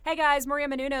Hey guys, Maria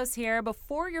Menounos here.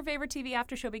 Before your favorite TV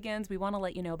after show begins, we want to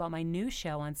let you know about my new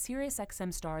show on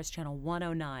SiriusXM Stars Channel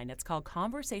 109. It's called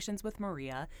Conversations with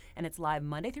Maria, and it's live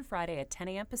Monday through Friday at 10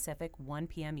 a.m. Pacific, 1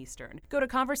 p.m. Eastern. Go to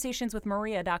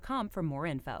conversationswithmaria.com for more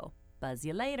info. Buzz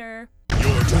you later.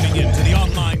 You're tuning in to the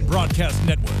online broadcast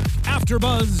network,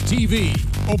 AfterBuzz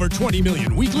TV. Over 20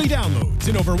 million weekly downloads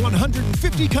in over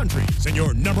 150 countries, and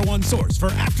your number one source for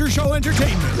after-show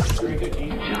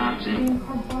entertainment.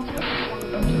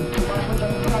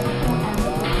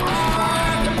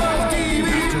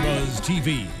 AfterBuzz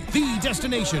TV, the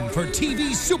destination for TV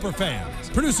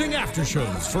superfans, producing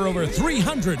aftershows for over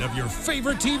 300 of your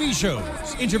favorite TV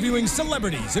shows, interviewing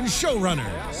celebrities and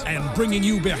showrunners, and bringing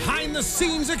you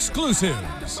behind-the-scenes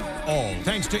exclusives. All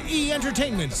thanks to E!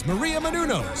 Entertainment's Maria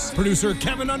Menounos, producer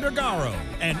Kevin Undergaro,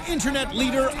 and internet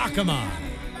leader Akamai.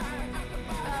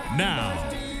 Now,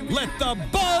 let the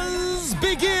buzz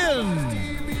begin!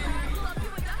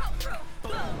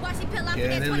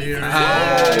 Get in here.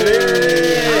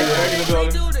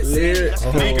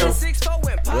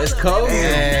 West Coast.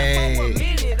 Hey.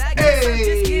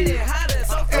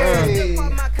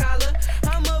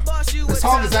 The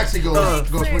song is actually goes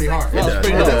pretty hard. It does.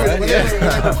 When they were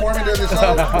performing during the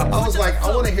show, I was like,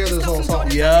 I want to hear this whole song.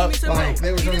 Yep. Like,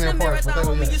 they were doing their parts, but they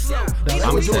were doing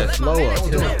it. Slower.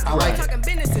 I like it.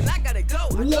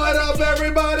 What up,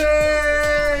 everybody?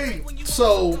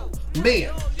 So,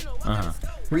 man.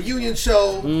 Reunion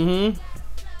show.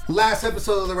 Last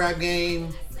episode of the rap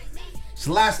game. It's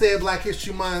the last day of Black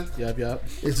History Month. Yep.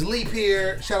 It's Leap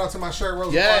here. Shout out to my shirt,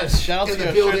 Rosa Yes, Parks shout out in to the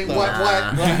your building. shirt, What?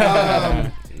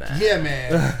 Yeah,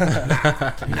 man.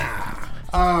 Nah.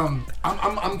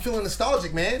 I'm feeling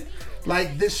nostalgic, man.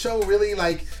 Like, this show really,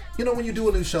 like, you know, when you do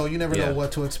a new show, you never know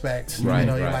what to expect. Right, you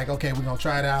know, you're right. like, okay, we're gonna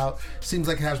try it out. Seems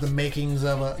like it has the makings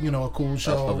of a, you know, a cool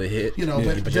show, of a hit. You know, Yeah,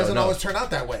 but it but doesn't you don't always turn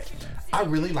out that way. I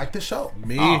really like this show.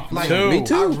 Me too. Me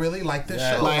too. I really like this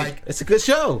show. Like, It's a good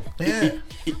show. yeah.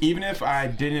 Even if I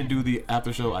didn't do the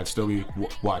after show, I'd still be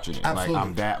watching it. Absolutely. Like,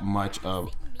 I'm that much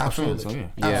of a fan. So Absolutely.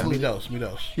 yeah. Absolutely. Me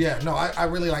dos. Yeah, no, I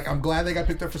really like. I'm glad they got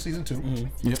picked up for season 2.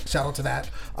 Yep. Shout out to that.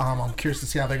 I'm curious to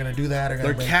see how they're gonna do that.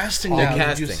 They're casting They're now.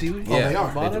 Did you casting. see? Oh, they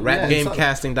are. Bottom?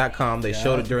 Rapgamecasting.com. They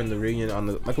showed it during the reunion on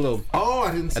the like a little Oh,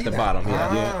 I didn't see at the that. bottom.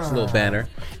 Yeah, it's a little banner.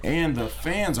 And the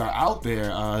fans are out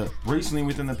there. Recently,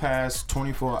 within the past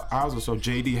 24 hours or so,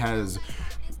 JD has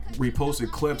reposted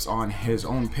clips on his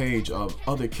own page of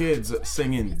other kids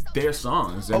singing their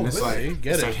songs, and it's really? like,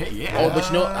 Get it's it. like, hey, yeah. Oh, but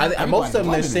you know, most of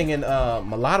them they're loving it. singing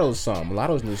Mulatto's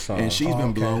new song. And she's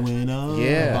been blowing up.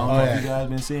 Yeah. I don't know if you guys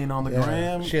been seeing on the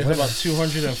gram. She has about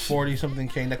 240 something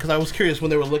K. Because I was curious when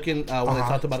they were looking when they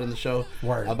talked about it in the show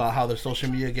about how their social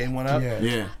media game went up.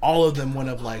 Yeah. All of them went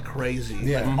up like crazy.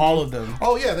 Yeah. Like, all of them.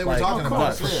 Oh yeah, they were Like, talking of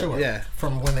about it for course, sure. yeah.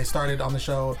 From when they started on the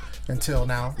show until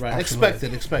now. Right.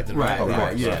 Absolutely. Expected. Right,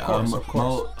 Right. yeah. Of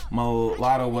course.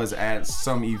 Mulatto was at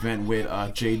some event with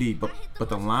JD, but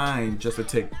the line just to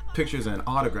take pictures and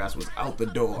autographs was out the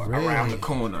door, around the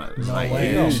corner. It's like,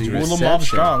 way. yeah, She Little Mob reception.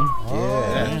 strong.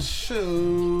 Oh,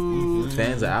 shoot.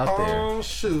 Fans are out there. Oh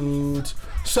shoot.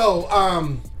 So,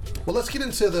 well, let's get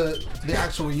into the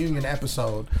actual reunion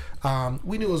episode.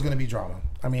 We knew it was going to be drama.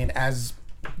 I mean, as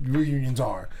reunions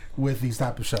are with these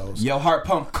type of shows. Yo, Heart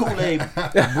Pump Kool-Aid.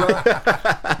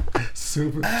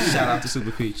 Super. Shout out to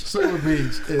Super Peach. Super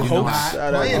Beach is not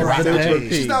Shout out playing to right Super now.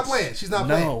 Peach. She's not playing. She's not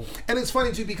No. playing. And it's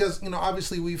funny too because, you know,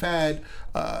 obviously we've had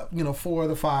 4 of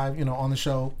the 5, you know, on the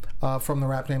show from the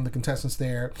rap game, the contestants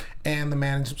there, and the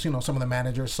managers, you know, some of the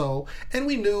managers. So, and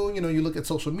we knew, you know, you look at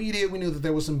social media, we knew that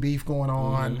there was some beef going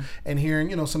on, and hearing,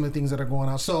 you know, some of the things that are going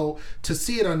on. So to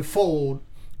see it unfold,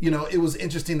 you know, it was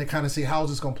interesting to kind of see how is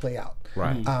this going to play out.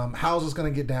 Right. How is this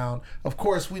going to get down? Of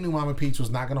course, we knew Mama Peach was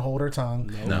not going to hold her tongue.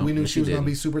 No, we knew she she was going to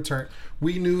didn't. be super turnt.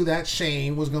 We knew that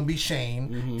Shane was going to be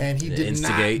Shane, and he did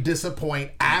Instigate. not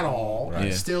disappoint at all.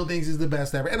 Right. Still thinks he's the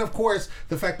best ever. And of course,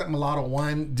 the fact that Mulatto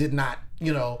won did not,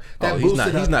 you know, that He's boosted not.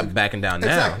 He's up. not backing down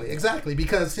now. Exactly.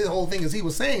 Because his whole thing is he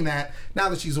was saying that now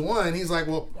that she's won, he's like,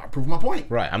 well, I proved my point.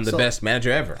 Right. I'm the So, best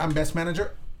manager ever. I'm best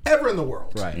manager ever in the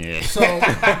world. Right. Yeah. So,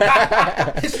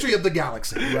 history of the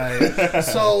galaxy. Right.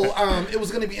 So, it was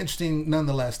going to be interesting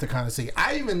nonetheless to kind of see.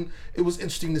 It was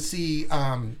interesting to see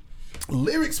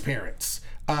Lyric's parents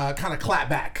kind of clap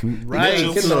back. Right. You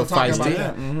know, Get a little talking about feisty.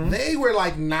 that. They were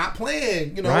like not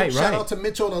playing. You know, Right, shout right. out to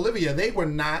Mitchell and Olivia. They were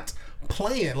not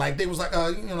playing. Like they was like,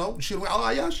 you know, she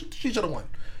should have won.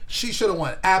 She should have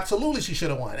won. Absolutely, she should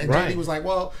have won. And Right. JD was like,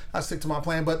 well, I stick to my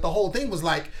plan. But the whole thing was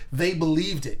like, they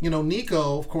believed it. You know,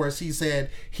 Nico, of course, he said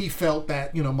he felt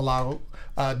that, you know, Mulatto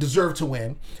deserved to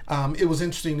win. It was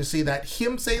interesting to see that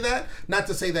him say that. Not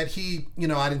to say that he,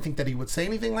 I didn't think that he would say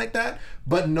anything like that,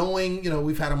 but knowing,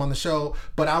 we've had him on the show,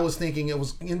 but I was thinking it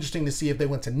was interesting to see if they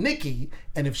went to Nikki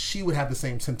and if she would have the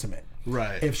same sentiment.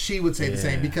 Right. If she would say the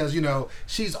same, because,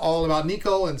 she's all about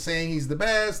Nico and saying he's the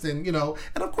best, and, and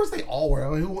of course they all were.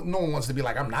 I mean, no one wants to be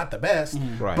like, I'm not the best.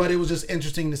 Right. But it was just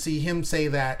interesting to see him say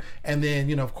that, and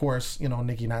then, of course,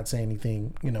 Nikki not saying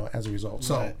anything, as a result.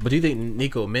 So, But do you think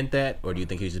Nico meant that, or do you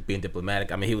think he was just being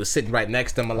diplomatic? I mean, he was sitting right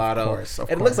next to Mulatto. Of course.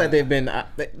 It looks like they've been,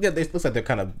 it looks like they're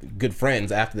kind of good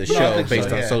friends after the show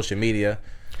based on social media.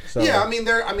 So. Yeah,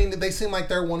 they seem like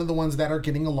they're one of the ones that are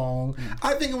getting along.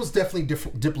 I think it was definitely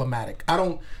diplomatic.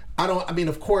 I mean,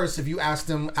 of course, if you asked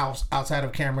him outside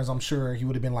of cameras, I'm sure he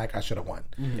would have been like, I should have won.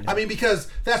 Mm-hmm. I mean, because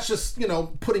that's just,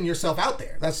 putting yourself out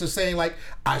there. That's just saying, like,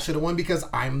 I should have won because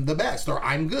I'm the best, or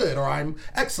I'm good, or I'm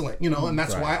excellent, and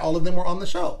that's why all of them were on the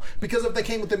show. Because if they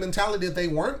came with the mentality that they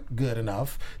weren't good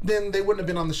enough, then they wouldn't have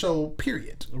been on the show,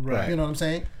 period. Right. You know what I'm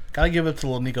saying? Gotta give it to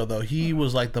Lil Nico though. He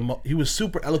was like he was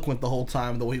super eloquent the whole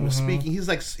time. The way he was speaking,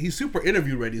 he's super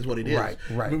interview ready is what he did. Right.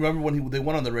 Remember when they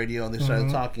went on the radio and they started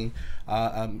talking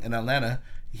in Atlanta?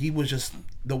 He was just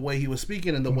the way he was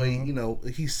speaking and the way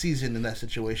he's seasoned in that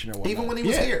situation or whatnot. Even when he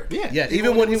was here. Yeah.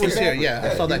 Even when he was here. Yeah.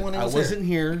 I saw that. I wasn't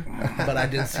here, but I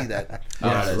did see that.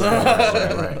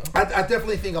 Right. I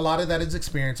definitely think a lot of that is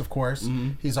experience, of course.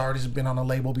 He's already been on a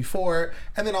label before.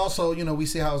 And then also, we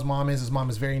see how his mom is. His mom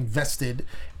is very invested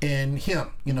in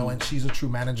him, and she's a true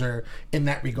manager in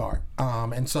that regard.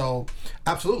 And so,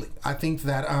 absolutely. I think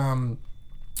that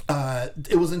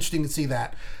it was interesting to see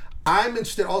that. I'm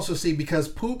interested also to see because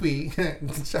Poopy,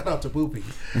 shout out to Poopy.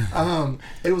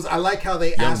 I like how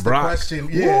they asked the question.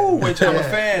 Woo, which I'm a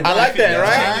fan. I like that,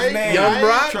 right? Young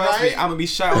Brock, trust me, I'm gonna be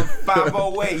shouting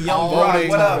 508. Young Brock,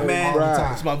 what up,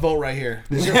 man? It's my vote right here.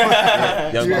 Young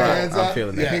Brock, I'm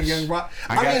feeling that. Young Brock.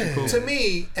 I mean, to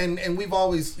me, and we've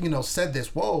always said this.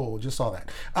 Whoa, just saw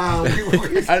that.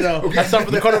 I know. I saw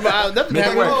from the corner of my eye.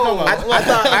 I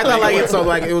thought like it's so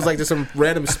like it was like just some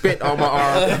random spit on my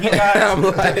arm. You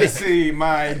guys didn't see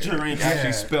my drink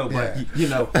actually spill, but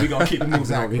we're gonna keep it moving.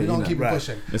 Exactly. We're gonna keep it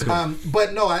pushing. Cool.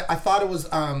 But no, I thought it was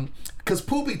because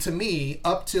Poopy to me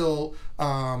up till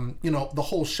the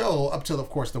whole show up till of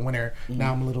course the winner.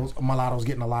 Now Mulatto's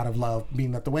getting a lot of love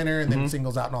being the winner and then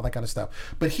singles out and all that kind of stuff.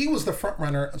 But he was the front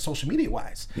runner social media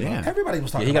wise. Yeah, everybody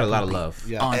was talking. He got about a lot Poopy. of love.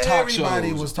 Yeah. On talk shows,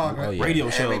 everybody was talking. Radio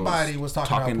shows. Everybody was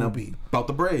talking about Poopy. About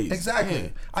the braids. Exactly. Yeah.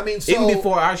 I mean, so, even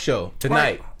before our show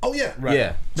tonight. Right. Oh yeah. Right.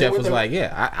 Yeah. Jeff was like,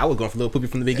 I was going for Lil Poopy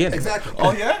from the beginning. Exactly.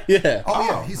 Oh yeah. Yeah. Oh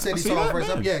yeah. He said he saw it first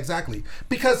up. Yeah, exactly.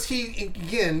 Because he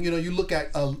again, you look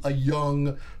at a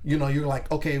young, you're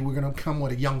like, okay, we're gonna come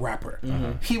with a young rapper.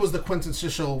 He was the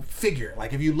quintessential figure.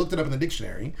 Like if you looked it up in the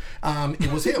dictionary,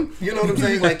 it was him. You know what I'm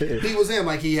saying? Like he was him.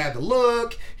 Like he had the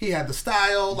look, he had the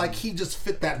style. Like he just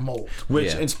fit that mold.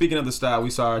 And speaking of the style, we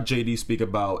saw JD speak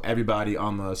about everybody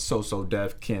on the So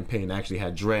Def campaign actually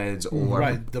had dreads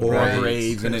or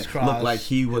braids, and it looked like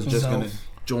he was just gonna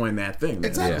join that thing.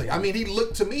 Exactly. Yeah. I mean, he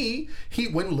looked to me.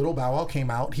 When Lil Bow Wow came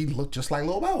out, he looked just like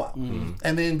Lil Bow Wow.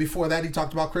 And then before that, he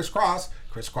talked about Chris Cross.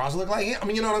 Chris Cross looked like him. I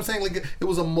mean, you know what I'm saying? Like it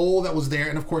was a mold that was there,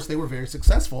 and of course, they were very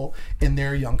successful in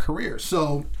their young careers.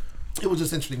 So it was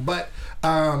just interesting. But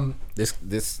this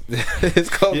it's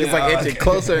like inching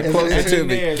closer and closer to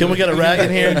me. Can we get a rag in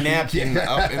here? Napkin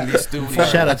up in the studio.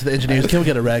 Shout out to the engineers. Can we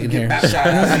get a rag in here? Shout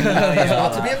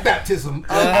out to be a baptism.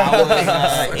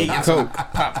 Eating some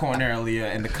popcorn earlier,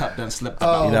 and the cup done slipped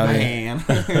out of my hand.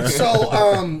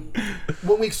 So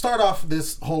when we start off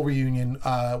this whole reunion,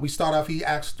 he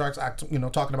starts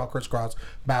talking about Chris Cross,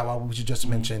 Bow Wow, which you just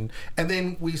mentioned, and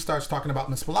then we starts talking about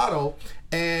Miss Mulatto,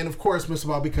 and of course Miss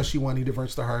Mulatto, because she won, he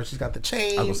diverts to her. She's got the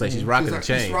chain. I was gonna say she's rocking the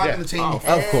chain. She's rocking the chain. Oh, of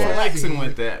course, flexing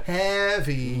with that.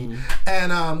 Heavy.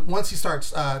 And once he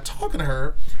starts talking to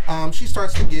her, she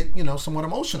starts to get somewhat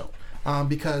emotional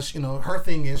because her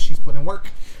thing is she's putting work.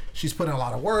 She's putting a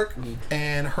lot of work,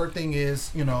 and her thing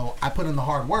is I put in the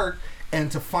hard work,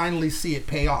 and to finally see it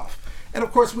pay off. And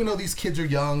of course, we know these kids are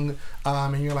young,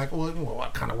 and you're like, well,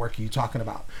 what kind of work are you talking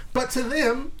about? But to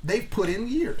them, they've put in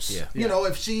years. Yeah.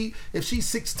 If she's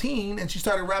 16 and she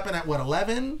started rapping at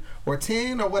 11 or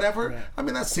 10 or whatever, I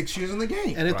mean that's 6 years in the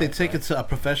game. And if they take it to a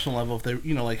professional level, if they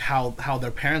like how their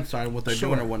parents are and what they're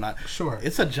doing or whatnot,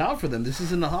 it's a job for them. This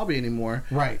isn't a hobby anymore.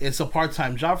 Right. It's a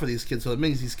part-time job for these kids. So it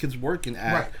means these kids working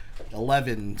at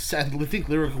 11. I think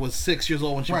Lyrica was 6 years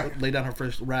old when she laid down her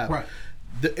first rap. Right.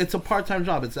 it's a part-time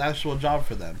job. It's an actual job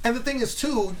for them. And the thing is,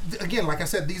 too, again, like I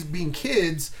said, these being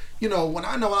kids, you know, when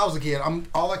I was a kid,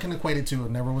 all I can equate it to,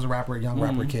 never was a rapper, young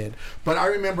rapper kid, but I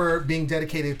remember being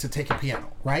dedicated to taking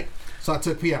piano, right? So I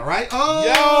took piano, right?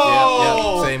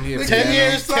 Oh! Yeah, same here. 10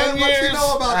 years, son, 10 what years. you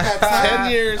know about that, son?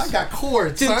 10 years. I got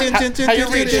chords, son. How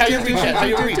you reach? How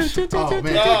you reach? Oh,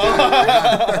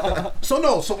 man.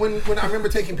 So when I remember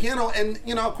taking piano, and,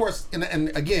 you know, of course,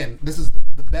 and again, this is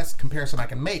the best comparison I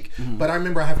can make, but I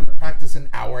remember having to practice an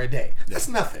hour a day. That's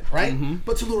nothing, right?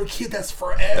 But to a little kid, that's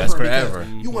forever. That's forever.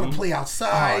 You want to play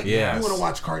outside. yes. You want to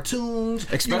watch cartoons.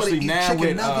 Especially you now chicken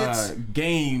with nuggets.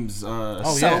 Games, cell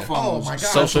phones, Oh my God.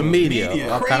 Social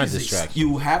media, all kind of Crazy. distractions.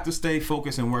 You have to stay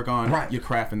focused and work on Right. your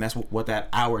craft, and that's what that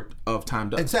hour of time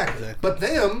does. Exactly. But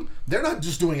they're not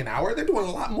just doing an hour, they're doing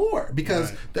a lot more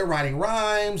because they're writing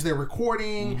rhymes, they're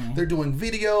recording, they're doing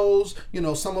videos, you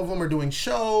know, some of them are doing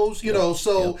shows, you know,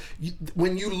 so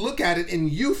when you look at it in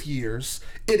youth years,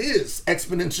 it is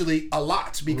exponentially a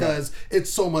lot because it's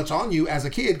so much on you as a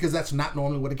kid because that's not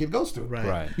normally what a kid goes through.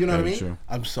 Right. You know what I Very mean? true.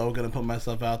 I'm so gonna put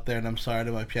myself out there, and I'm sorry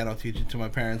to my piano teacher, to my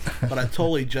parents, but I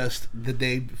totally just the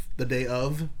day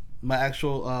of my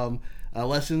actual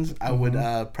lessons, I would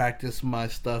practice my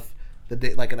stuff the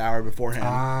day like an hour beforehand.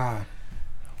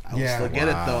 I would still get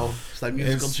it though. It's like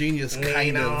musical genius,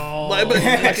 kind of. Like,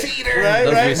 cheater, right?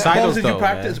 Those Right? recitals, Did you though,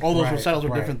 practice? man. All those Right, recitals were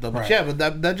right, different though. But right. yeah,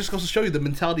 but that just goes to show you the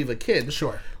mentality of a kid.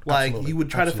 Sure. Like Absolutely. you would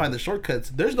try to find the shortcuts.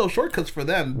 There's no shortcuts for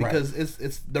them because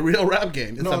it's the real rap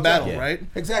game. It's a battle, exactly. right?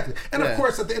 Exactly. And of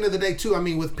course, at the end of the day, too, I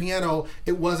mean, with piano,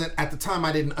 it wasn't, at the time,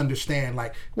 I didn't understand.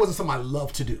 Like, it wasn't something I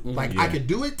loved to do. Like, I could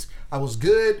do it. I was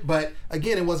good. But,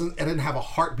 again, I didn't have a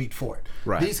heartbeat for it.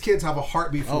 Right. These kids have a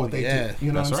heartbeat for what they do.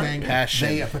 You know what I'm saying? Passion.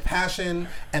 They have a passion,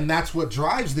 and that's what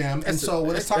drives them. And so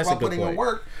when they talk about putting in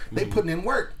work, they putting in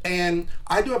work. And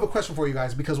I do have a question for you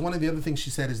guys, because one of the other things she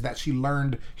said is that she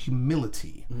learned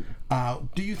humility.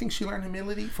 Do you think she learned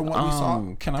humility from what we saw?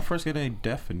 Can I first get a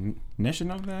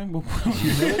definition of that?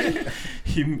 Humility?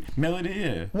 Humility,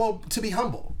 yeah. Well, to be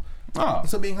humble. Oh.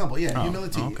 So being humble, yeah.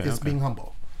 Humility okay, is okay. being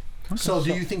humble. So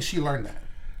do you think she learned that?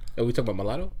 Are we talking about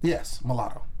mulatto? Yes,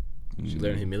 mulatto. She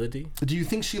learned humility. Do you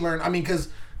think she learned? I mean, because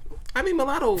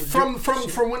mulatto from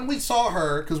when we saw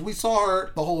her, because we saw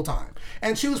her the whole time,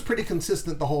 and she was pretty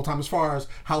consistent the whole time as far as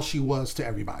how she was to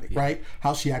everybody, right?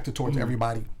 How she acted towards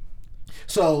everybody.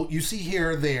 So you see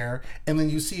her there, and then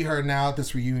you see her now at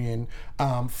this reunion.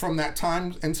 From that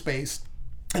time and space,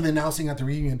 and then now seeing at the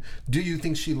reunion, do you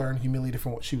think she learned humility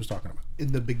from what she was talking about?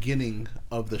 In the beginning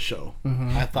of the show,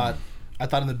 I thought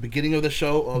in the beginning of the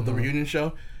show, of the reunion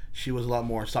show, she was a lot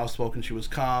more soft spoken. She was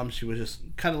calm. She was just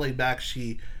kind of laid back.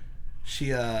 She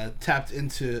tapped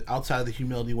into outside of the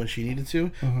humility when she needed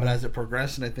to, but as it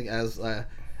progressed, and I think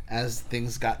as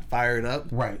things got fired up,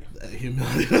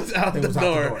 humility was out the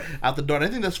door. And I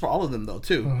think that's for all of them though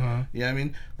too. You know what I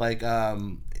mean? Like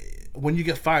when you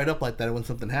get fired up like that, and when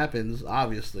something happens,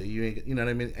 obviously you ain't, you know what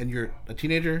I mean, and you're a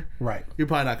teenager, right? You're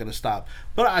probably not going to stop.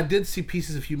 But I did see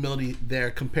pieces of humility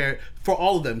there compared for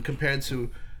all of them compared to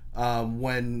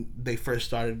when they first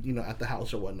started, you know, at the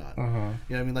house or whatnot. You know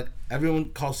what I mean? Like everyone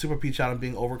calls Super Peach out on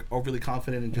being overly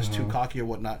confident and just too cocky or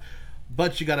whatnot.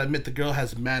 But you gotta admit, the girl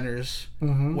has manners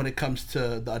when it comes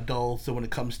to the adults and when it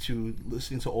comes to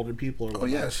listening to older people. Or whatnot.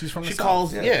 Oh yeah, she's from the she South.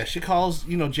 calls she calls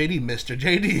you know JD Mr.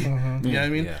 JD. You know what I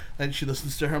mean? Yeah. And she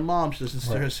listens to her mom. She listens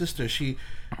to her sister.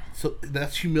 So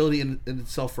that's humility in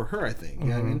itself for her, I think. You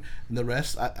know what I mean? And the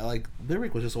rest, I like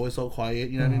Lyric was just always so quiet.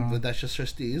 You know what I mean? But that's just her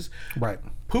steez. Right.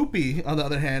 Poopy, on the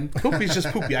other hand, Poopy's just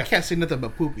Poopy. I can't say nothing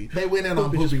but Poopy. They went in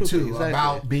on Poopy's Poopy just too, exactly.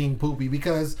 about being Poopy,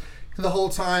 because the whole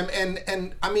time,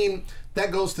 and I mean,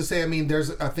 that goes to say, I mean,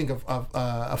 there's, I think,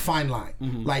 a fine line.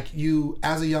 Like, you,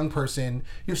 as a young person,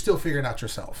 you're still figuring out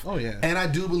yourself. Oh, yeah. And I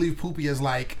do believe Poopy is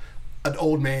like an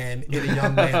old man in a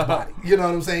young man's body. You know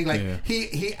what I'm saying? Like,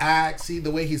 he acts,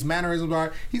 the way his mannerisms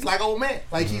are, he's like old man.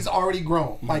 Like, he's already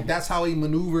grown. Like, that's how he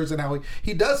maneuvers and how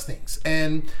he does things.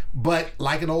 But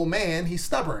like an old man, he's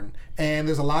stubborn. And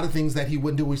there's a lot of things that he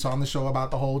wouldn't do. We saw on the show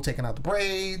about the whole taking out the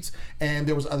braids, and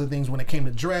there was other things when it came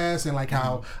to dress, and like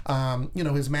how you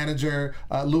know, his manager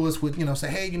Lewis would, you know, say,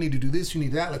 hey, you need to do this, you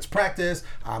need that, let's practice,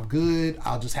 I'm good,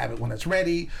 I'll just have it when it's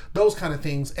ready, those kind of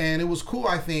things. And it was cool,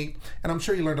 I think, and I'm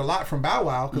sure you learned a lot from Bow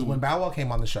Wow, because when Bow Wow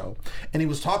came on the show and he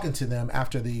was talking to them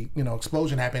after the, you know,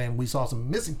 explosion happened and we saw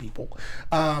some missing people,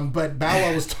 but Bow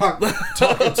Wow was talking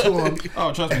to him.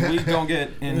 Oh, trust me, we don't get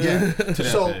into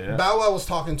that. Bow Wow was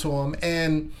talking to him, him,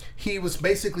 and he was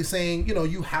basically saying,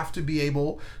 you have to be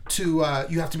able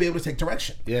to take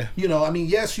direction. Yeah. I mean,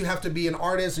 yes, you have to be an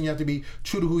artist and you have to be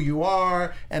true to who you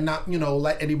are and not,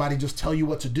 let anybody just tell you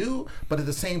what to do. But at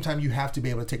the same time, you have to be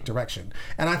able to take direction.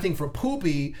 And I think for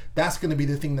Poopy, that's going to be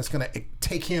the thing that's going to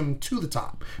take him to the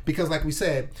top, because like we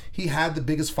said, he had the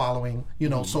biggest following,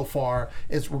 so far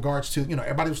as regards to,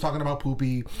 everybody was talking about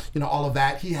Poopy, all of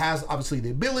that. He has obviously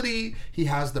the ability, he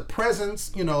has the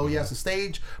presence, he has the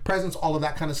stage presence, all of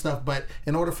that kind of stuff. But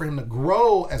in order for him to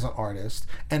grow as an artist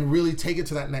and really take it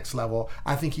to that next level,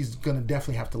 I think he's going to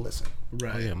definitely have to listen.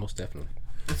 Right. Oh, yeah, most definitely.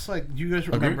 It's like, you guys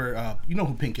remember, you know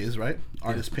who Pink is, right?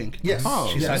 Artist Pink. Yes.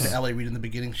 She signed to L.A. Reid in the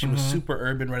beginning. She was super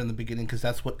urban right in the beginning because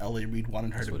that's what L.A. Reid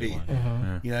wanted her to be. You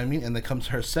know what I mean? And then comes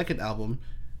her second album.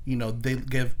 They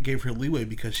gave her leeway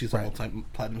because she's a multi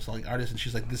platinum selling artist, and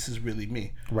she's like, this is really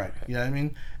me. Right. You know what I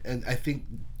mean? And I think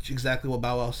exactly what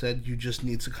Bow Wow said, you just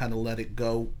need to kind of let it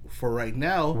go for right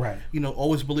now. Right.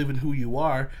 Always believe in who you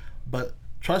are, but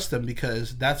trust them,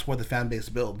 because that's where the fan base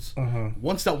builds.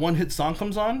 Once that one hit song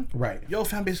comes on, yo,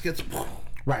 fan base gets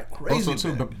crazy.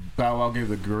 Also, too, Bow Wow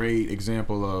gave a great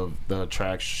example of the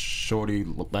track "Shorty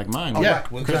Like Mine."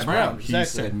 With Chris Brown. He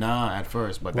exactly. said nah at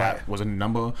first, but that was a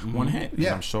number one hit.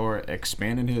 Yeah. I'm sure it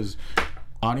expanded his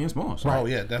audience more. So. Oh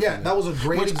yeah, definitely. Yeah, that was a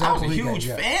great example. I was a huge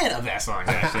fan of that song.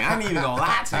 Actually, I ain't even gonna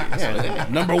lie to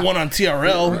you. Number one on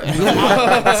TRL. TRL.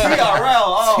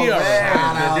 Oh TRL.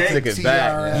 man, Take it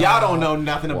back. y'all don't know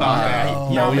nothing about that.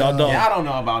 No, y'all don't. Y'all don't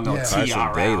know about no Carson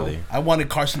TRL. Daly. I wanted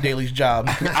Carson Daly's job.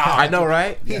 I know,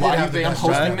 right? He did Why do you have the think I'm best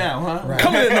hosting job. now, huh?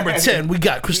 Coming in at number 10, we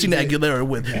got Christina Aguilera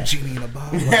with Genie in a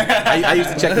Bottle. I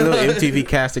used to check the little MTV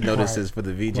casting notices for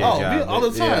the VJ job. All the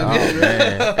time. Yeah,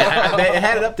 man. I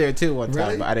had it up there too one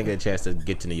time, Really? but I didn't get a chance to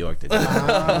get to New York today.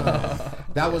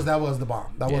 That was the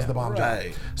bomb. That was the bomb job.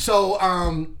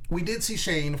 So we did see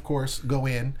Shane, of course, go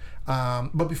in.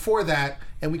 But before that,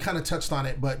 and we kind of touched on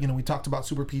it, but we talked about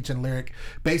Super Peach and Lyric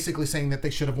basically saying that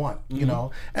they should have won, and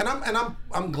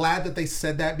I'm glad that they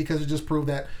said that, because it just proved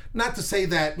that, not to say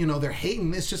that they're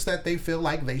hating, it's just that they feel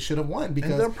like they should have won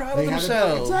because they're proud of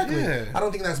themselves. Exactly. Yeah. I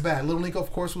don't think that's bad. Little Nico,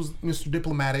 of course, was Mr.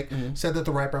 Diplomatic, said that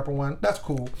the right rapper won. That's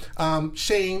cool.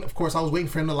 Shane, of course, I was waiting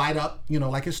for him to light up,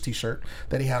 like his T-shirt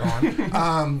that he had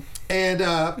on. And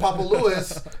Papa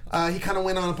Lewis, he kind of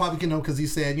went on probably, because he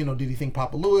said, did he think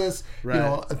Papa Lewis,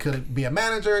 could be a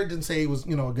manager? Didn't say he was, a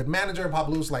good manager.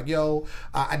 Papa Lewis like,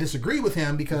 I disagree with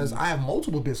him because I have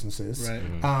multiple businesses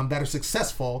that are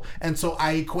successful, and so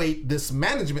I equate this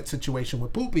management situation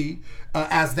with Poopy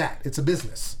as that. It's a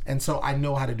business, and so I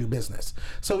know how to do business.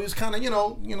 So he was kind of,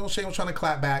 Shane was trying to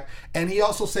clap back, and he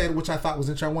also said, which I thought was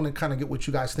interesting, I want to kind of get what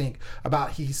you guys think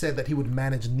about, he said that he would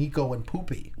manage Nico and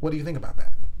Poopy. What do you think about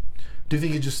that? Do you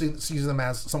think he just sees them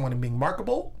as someone being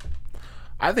marketable?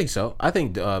 I think so. I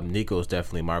think Nico's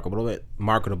definitely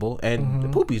marketable,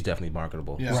 and Poopy's definitely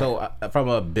marketable. Yeah. So from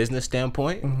a business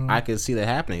standpoint, I could see that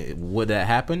happening. Would that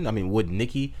happen? I mean, would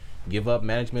Nikki give up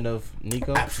management of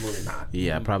Nico? Absolutely not.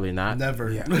 Yeah, probably not.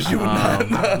 Never. Yeah. She would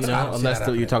not. Unless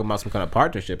you're talking about some kind of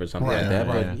partnership or something like that.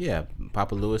 Right. But yeah,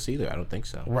 Papa Lewis either. I don't think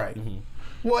so. Right.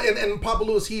 Well, and Papa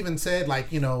Lewis, he even said,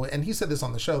 and he said this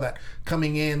on the show, that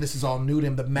coming in, this is all new to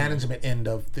him, the management end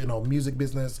of, music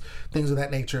business, things of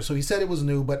that nature. So he said it was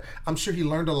new, but I'm sure he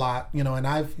learned a lot,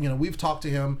 and we've talked to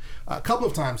him a couple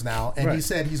of times now, and he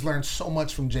said he's learned so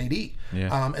much from JD.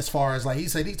 Yeah. As far as, he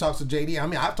said he talks to JD. I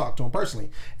mean, I've talked to him personally,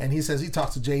 and he says he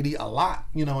talks to JD a lot,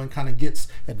 and kind of gets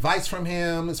advice from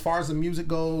him as far as the music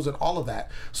goes and all of that.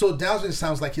 So it definitely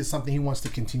sounds like it's something he wants to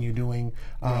continue doing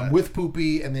with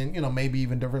Poopy, and then, maybe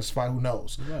even diversify, who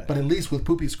knows. But at least with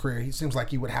Poopy's career, he seems like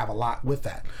he would have a lot with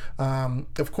that.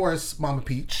 Of course, Mama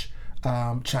Peach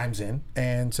chimes in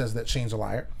and says that Shane's a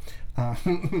liar.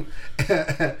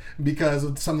 Because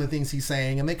of some of the things he's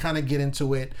saying, and they kind of get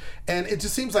into it, and it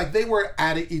just seems like they were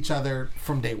at each other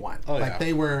from day one.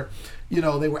 They were,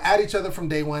 they were at each other from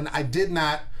day one. I did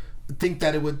not think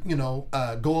that it would,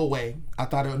 go away. I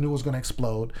thought I knew it was going to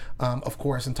explode, of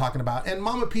course, and talking about. And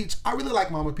Mama Peach, I really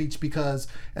like Mama Peach because,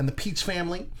 and the Peach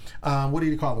family, what do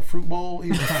you call it, the fruit bowl? He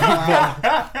was trying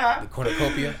to The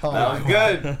cornucopia. That was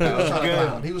good.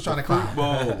 He was trying to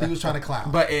clown. He was trying to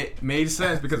clown. But it made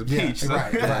sense because of Peach.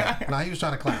 Right. No, he was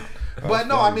trying to clown. But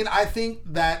no, I mean, I think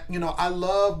that, I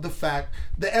love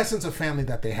the essence of family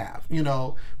that they have.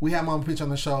 We have Mama Peach on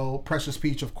the show, Precious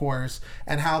Peach, of course,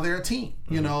 and how they're a team,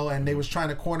 and they was trying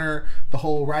to corner the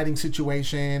whole writing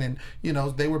situation, and,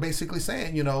 they were basically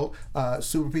saying,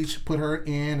 Super Peach put her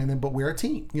in, but we're a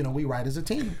team. We write as a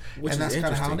team. Which and that's kind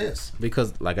of how it is.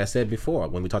 Because, like I said before,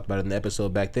 when we talked about it in the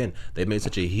episode back then, they made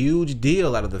such a huge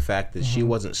deal out of the fact that she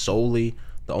wasn't solely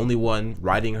the only one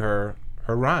writing her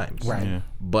her rhymes. Right. Yeah.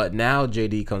 But now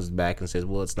JD comes back and says,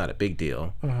 well, it's not a big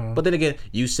deal. But then again,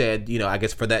 you said, I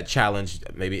guess for that challenge,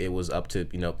 maybe it was up to,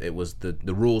 it was the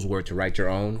rules were to write your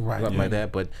own, something like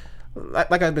that. But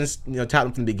like I've been,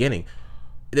 touting from the beginning,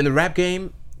 in the rap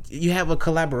game, you have a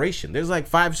collaboration. There's like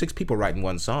 5 or 6 people writing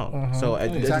one song. So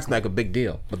it's like a big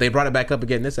deal. But they brought it back up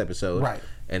again this episode. Right.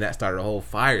 And that started a whole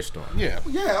firestorm. Yeah.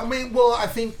 Yeah, I mean, well, I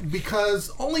think because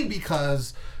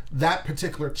that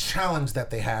particular challenge that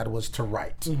they had was to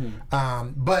write.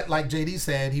 But like JD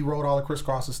said, he wrote all the Criss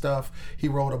Cross's stuff. He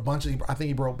wrote a bunch of, I think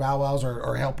he wrote Bow Wow's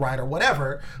or Help Write or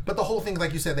whatever. But the whole thing,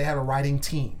 like you said, they had a writing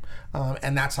team.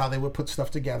 And that's how they would put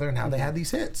stuff together and how they had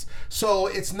these hits. So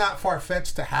it's not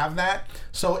far-fetched to have that.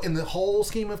 So in the whole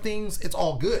scheme of things, it's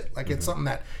all good. Like it's something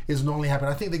that is normally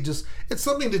happening. I think it's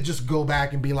something to just go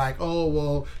back and be like, oh,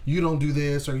 well, you don't do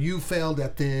this or you failed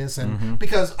at this. And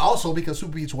because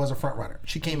Super Beach was a front runner.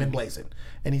 She came in blazing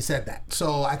and he said that.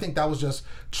 So I think that was just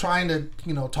trying to,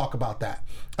 talk about that.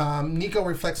 Nico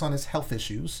reflects on his health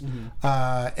issues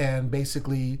and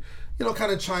basically,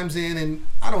 kind of chimes in, and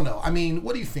I don't know. I mean,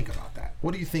 what do you think about that?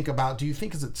 What do you think about? Do you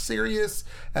think is it serious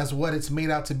as what it's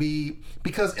made out to be?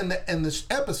 Because in this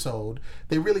episode,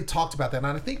 they really talked about that, and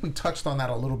I think we touched on that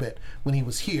a little bit when he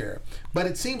was here. But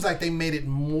it seems like they made it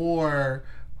more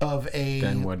of a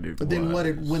than what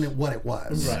it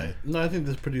was. Right. No, I think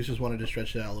the producers wanted to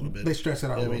stretch it out a little bit. They stretched it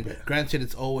out a little bit. Granted,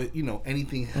 it's always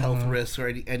anything health risks or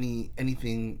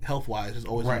anything health wise is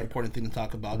always an important thing to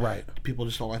talk about. Right. People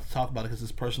just don't like to talk about it because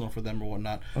it's personal for them or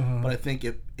whatnot. But I think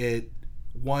it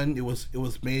was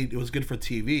good for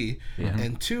TV,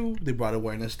 and 2, they brought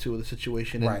awareness to the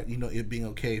situation, and it being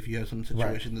okay if you have some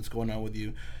situation that's going on with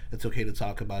you, it's okay to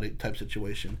talk about it type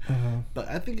situation. But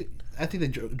I think they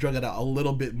drug it out a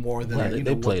little bit more than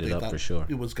they played it up for sure.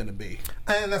 It was going to be,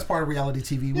 and that's part of reality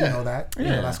TV. We know that.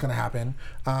 That's going to happen.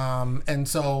 And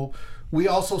so we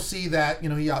also see that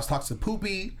he always talks to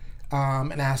Poopy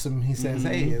and asks him. He says,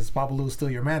 "Hey, is Papa Lou still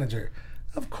your manager?"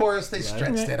 Of course, they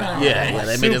stretched it out. Yeah,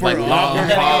 they made it like long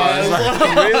pause.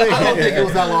 Really? I don't think it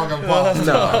was that long of a pause.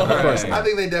 No, of course not. I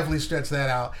think they definitely stretched that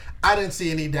out. I didn't see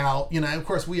any doubt. Of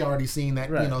course, we already seen that.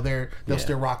 They're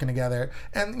still rocking together,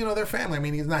 and they're family. I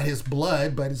mean, he's not his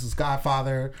blood, but it's his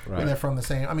godfather. And they're from the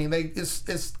same. I mean,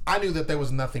 I knew that there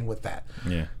was nothing with that.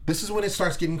 Yeah. This is when it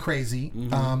starts getting crazy.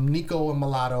 Nico and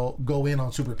Mulatto go in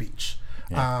on Super Beach.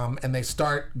 And they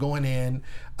start going in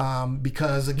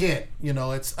because again,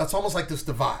 it's almost like this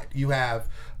divide. You have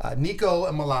Nico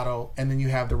and Mulatto, and then you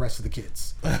have the rest of the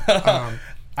kids.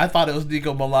 I thought it was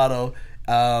Nico, Mulatto,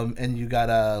 and you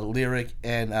got Lyric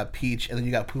and Peach, and then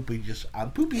you got Poopy.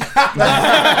 I'm Poopy. You know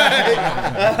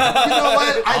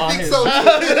what? I think so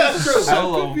too. That's true.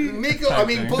 Solo. Nico,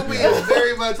 Poopy is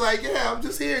very much like, I'm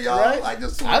just here, y'all. Right? I'm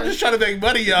just trying to make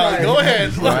money, y'all. Go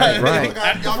ahead. Right.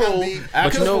 Y'all got me.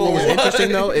 But what was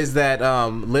interesting though is that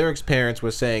Lyric's parents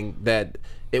were saying that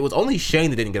it was only Shane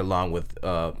that didn't get along with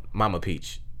Mama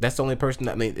Peach. That's the only person.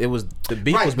 It was the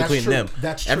beef was between them.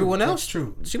 That's true. Everyone else, that's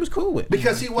true. She was cool with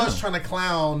because he was trying to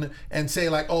clown and say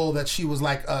like, that she was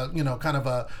like, kind of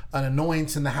an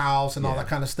annoyance in the house and all that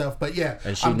kind of stuff. But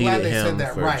and she I'm glad they him said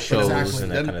that. For right, shows exactly.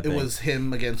 and that kind of thing. It was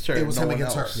him against her. It was him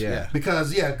against her. Yeah.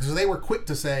 Because they were quick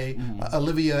to say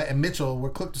Olivia and Mitchell were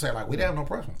quick to say like, we didn't have no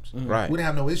problems. Right. We didn't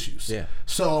have no issues. Yeah.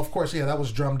 So of course, that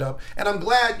was drummed up, and I'm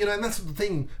glad. And that's the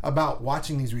thing about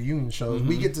watching these reunion shows.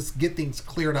 We get to get things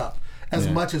cleared up. As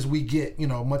much as we get,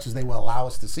 much as they will allow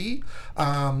us to see.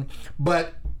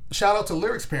 But shout out to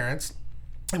Lyric's parents,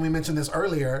 and we mentioned this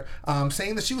earlier,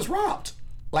 saying that she was robbed.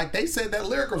 Like they said that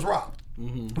Lyric was robbed.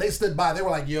 They stood by. They were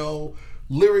like, "Yo,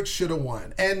 Lyric should have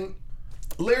won." And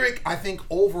Lyric, I think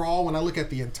overall, when I look at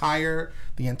the entire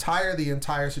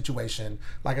situation,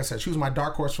 like I said, she was my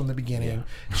dark horse from the beginning.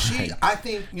 Yeah. I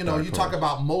think, you talk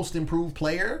about most improved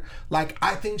player. Like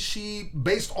I think she,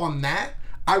 based on that,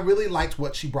 I really liked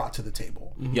what she brought to the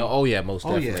table. Most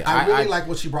definitely. I really liked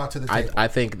what she brought to the table. I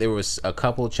think there was a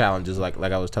couple challenges, like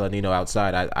I was telling Nino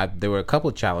outside. There were a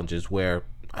couple challenges where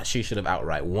she should have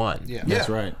outright won. Yeah, that's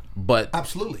right. But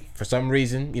absolutely, for some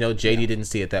reason, JD didn't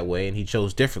see it that way, and he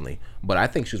chose differently. But I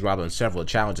think she was robbed on several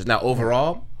challenges. Now,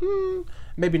 overall,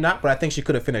 maybe not. But I think she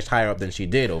could have finished higher up than she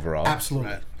did overall. Absolutely.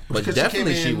 Right. But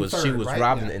definitely, she was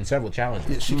robbed in several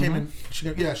challenges. Yeah, she came in.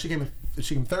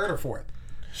 She came third or fourth.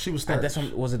 She was third. That's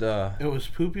was it? It was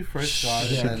Poopy first.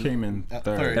 She came in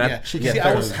third.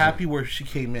 I was happy where she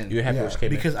came in. You were happy where she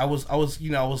came in because I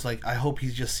was like, I hope he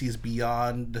just sees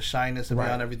beyond the shyness and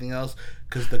beyond everything else.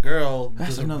 Because the girl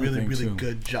does a really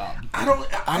good job. I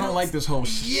don't like this whole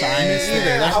shyness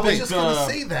thing. I was just gonna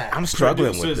say that. I'm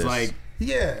struggling with this. Like,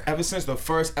 Yeah. Ever since the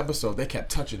first episode, they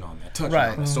kept touching on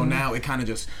that. So now it kind of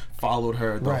just followed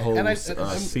her the whole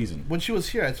season. When she was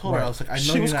here, I told her, I was like, I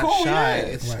know you're not shy.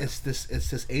 It's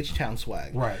this H-Town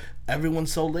swag. Right.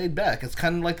 Everyone's so laid back. It's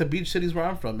kind of like the beach cities where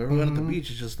I'm from. Everyone at the beach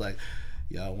is just like,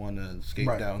 yeah, I want to skate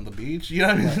down the beach. You know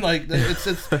what I mean? Like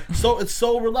it's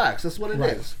so relaxed. That's what it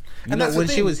is. And that's when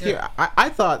she was here, I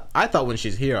thought when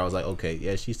she's here, I was like, okay,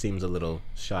 yeah, she seems a little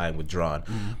shy and withdrawn.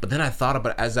 But then I thought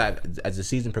about as the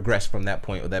season progressed from that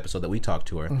point of the episode that we talked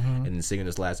to her and then seeing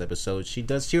this last episode, she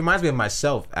reminds me of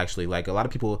myself actually. Like a lot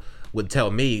of people would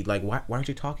tell me like, why aren't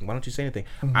you talking? Why don't you say anything?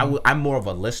 I'm more of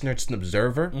a listener, just an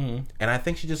observer, and I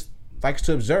think she just likes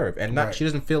to observe and not. She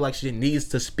doesn't feel like she needs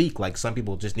to speak like some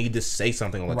people just need to say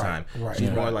something all the time.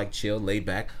 She's more like chill, laid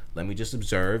back. Let me just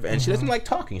observe, and she doesn't like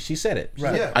talking. She said it.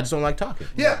 I just don't like talking.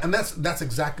 Yeah, and that's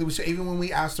exactly what she. Even when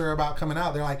we asked her about coming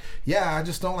out, they're like, "Yeah, I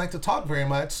just don't like to talk very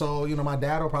much." So my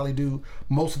dad will probably do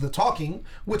most of the talking,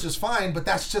 which is fine. But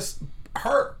that's just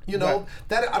her.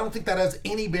 That I don't think that has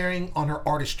any bearing on her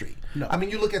artistry. No. I mean,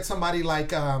 you look at somebody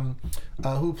like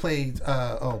who played.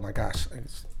 Oh my gosh.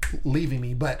 It's leaving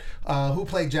me, but who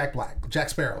played Jack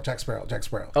Sparrow.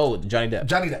 Oh, Johnny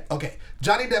Depp. Okay,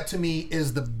 Johnny Depp to me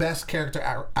is the best character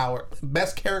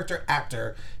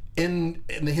actor in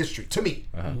the history to me.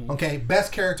 Okay,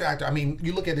 best character actor. I mean,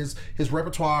 you look at his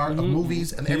repertoire of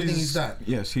movies and everything he's done.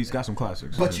 Yes, he's got some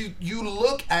classics. But you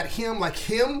look at him like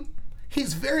him.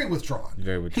 He's very withdrawn.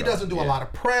 He doesn't do a lot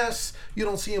of press. You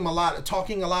don't see him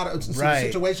talking a lot of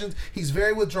situations. He's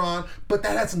very withdrawn, but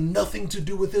that has nothing to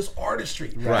do with his artistry.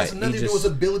 It has nothing to do with his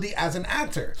ability as an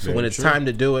actor. So when it's time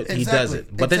to do it, he does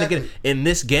it. But then again, in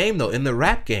this game though, in the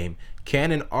rap game,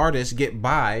 can an artist get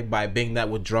by being that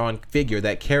withdrawn figure,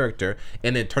 that character,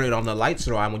 and then turn it on the lights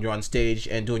are on when you're on stage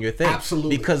and doing your thing?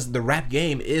 Absolutely. Because the rap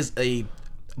game is a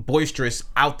boisterous,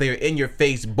 out there, in your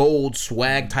face, bold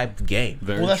swag type of game.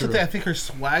 That's the thing. I think her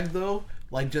swag though,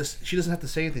 she doesn't have to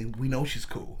say anything. We know she's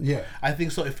cool. Yeah. I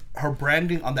think so. If her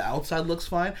branding on the outside looks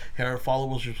fine, her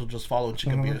followers will just follow and she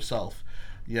can be herself.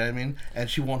 You know what I mean? And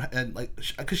she won't,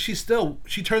 because she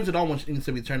turns it on when it needs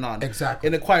to be turned on. Exactly.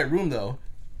 In a quiet room though,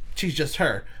 she's just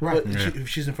her. Right. But if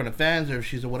she's in front of fans or if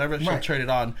she's whatever, she'll turn it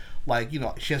on.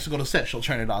 She has to go to set, she'll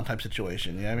turn it on type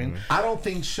situation. You know what I mean? I don't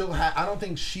think she'll have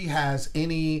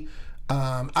any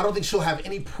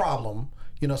problem,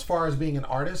 as far as being an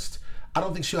artist. I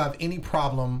don't think she'll have any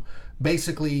problem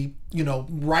basically,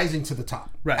 rising to the top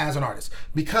as an artist.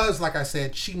 Because, like I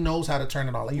said, she knows how to turn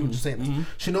it on. Like you were just saying this.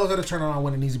 She knows how to turn it on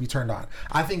when it needs to be turned on.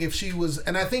 I think if she was,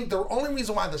 and I think the only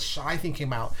reason why the shy thing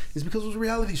came out is because it was a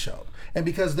reality show. And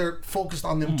because they're focused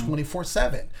on them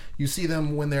 24/7. You see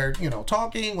them when they're,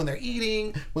 talking, when they're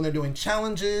eating, when they're doing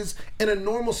challenges. In a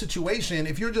normal situation,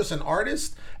 if you're just an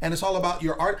artist and it's all about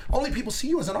your art, only people see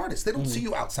you as an artist. They don't see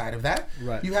you outside of that.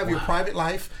 Right. You have your private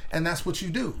life, and that's what you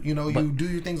do. You do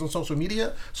your things on social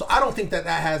media. So I don't think that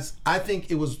has, I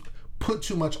think it was put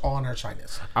too much on her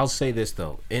shyness. I'll say this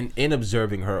though, in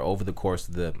observing her over the course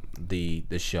of the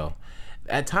show,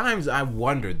 at times I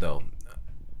wondered though,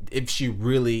 if she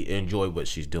really enjoyed what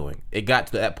she's doing. It got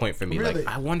to that point for me. Really?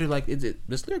 Like, I wonder,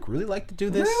 does Lyric really like to do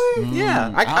this? Really?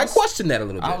 Yeah. I questioned that a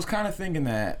little bit. I was kind of thinking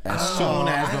that as soon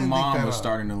as the mom was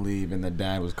starting to leave and the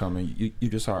dad was coming, you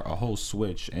just saw a whole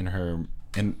switch in her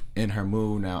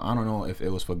mood. Now, I don't know if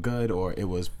it was for good or it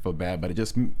was for bad, but it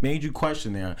just made you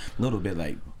question there a little bit.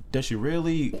 Like, does she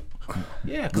really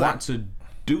want to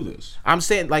do this? I'm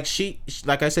saying, like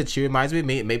I said, she reminds me of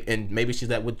me, maybe she's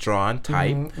that withdrawn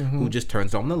type who just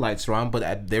turns on the lights are on.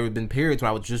 But there have been periods when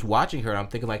I was just watching her and I'm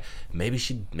thinking like, maybe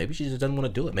she just doesn't want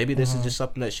to do it. Maybe this is just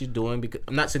something that she's doing because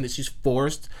I'm not saying that she's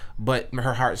forced, but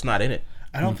her heart's not in it.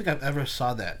 I don't think I've ever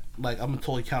saw that. Like, I'm gonna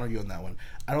totally counter you on that one.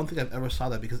 I don't think I've ever saw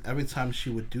that because every time she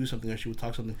would do something or she would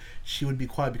talk something, she would be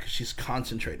quiet because she's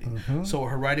concentrating. So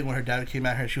her writing, when her dad came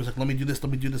at her, she was like, let me do this,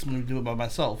 let me do it by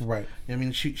myself. Right. You know what I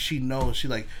mean, she knows,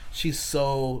 she's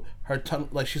so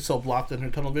blocked in her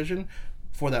tunnel vision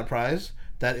for that prize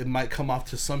that it might come off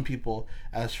to some people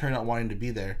as her not wanting to be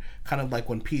there. Kind of like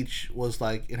when Peach was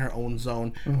like in her own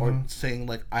zone or saying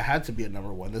like, I had to be at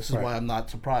number one. This is why I'm not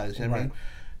surprised. You know what I mean?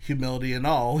 Humility and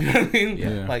all, you know what I mean?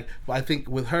 Yeah. Like, I think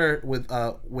with her,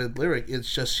 with Lyric,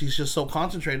 it's just she's just so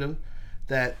concentrative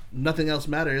that nothing else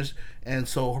matters, and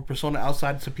so her persona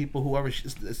outside to people, whoever,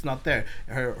 it's not there.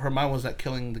 Her mind was at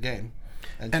killing the game.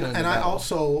 And I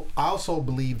also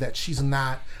believe that she's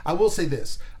not. I will say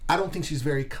this. I don't think she's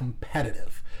very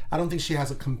competitive. I don't think she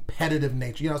has a competitive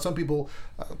nature. You know, some people,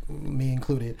 me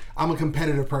included, I'm a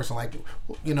competitive person. Like,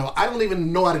 you know, I don't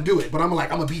even know how to do it, but I'm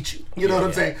like, I'm going to beat you. You know what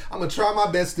I'm saying? I'm going to try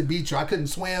my best to beat you. I couldn't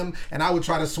swim, and I would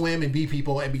try to swim and beat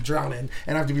people and be drowning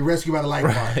and have to be rescued by the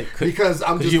lifeguard because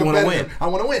I'm just competitive. I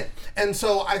want to win. And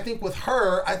so I think with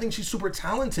her, I think she's super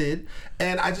talented,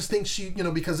 and I just think she, you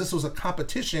know, because this was a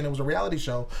competition, it was a reality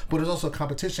show, but it was also a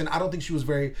competition, I don't think she was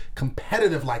very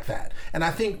competitive like that. And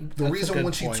I think the reason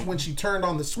when she turned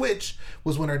on the switch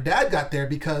was when her dad got there,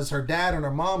 because her dad and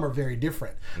her mom are very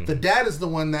different. The dad is the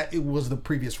one that it was the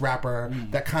previous rapper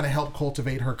that kind of helped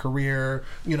cultivate her career,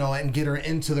 you know, and get her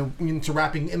into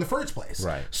rapping in the first place.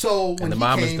 Right. So when the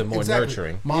mom is the more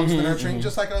nurturing. Mom's the nurturing,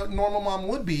 just like a normal mom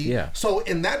would be. Yeah. So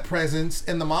in that presence,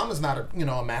 and the mom is not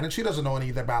a manager. She doesn't know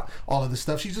anything about all of this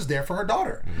stuff. She's just there for her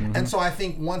daughter. And so I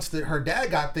think once her dad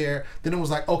got there, then it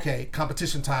was like, okay,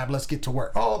 competition time. Let's get to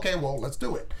work. Oh, okay, well, let's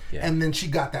do it. Yeah. And then she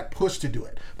got that push to do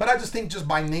it. But I just think just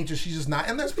by nature, she's just not.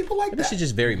 And there's people like that. She's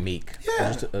just very meek.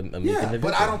 Yeah. Just a meek individual.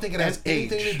 But I don't think it has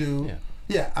anything to do.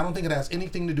 Yeah, I don't think it has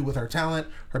anything to do with her talent,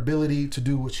 her ability to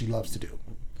do what she loves to do.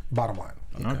 Bottom line.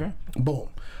 Okay. Boom.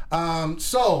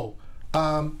 So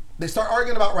they start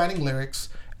arguing about writing lyrics,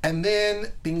 and then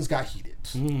things got heated.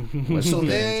 So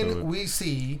then we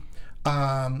see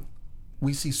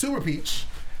Super Peach.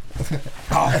 Taking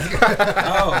off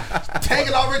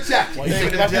her jacket.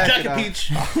 Taking off your jacket, Peach.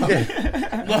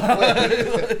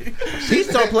 Peach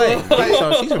don't play.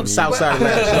 She's from South Side of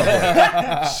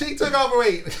Atlanta. She took off her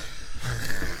weight.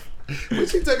 When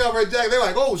she took off her jacket, they're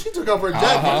like, "Oh, she took off her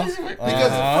jacket."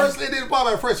 Because at first it didn't pop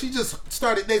at first. They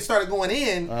started going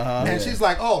in, and she's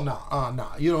like, "Oh no,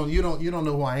 you don't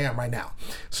know who I am right now."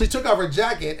 She took off her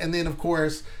jacket, and then of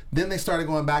course, then they started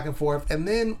going back and forth, and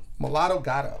then Mulatto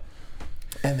got up.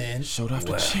 And then showed off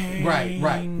the chain. Right.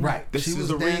 This she is was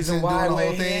the dancing, reason why doing the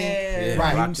whole we're thing. here.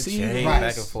 Right. Rock the chain, Right.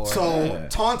 back and forth. So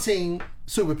taunting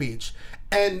Super Peach,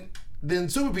 and then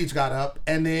Super Peach got up,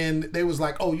 and then they was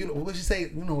like, "Oh, what she say?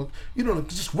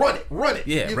 Just run it.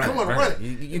 Yeah, come on, run it.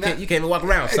 You can't even walk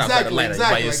around South Side Atlanta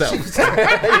by yourself. Like,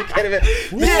 you can't even.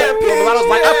 Mulatto's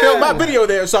like, I filmed my video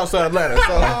there in South Side Atlanta. So.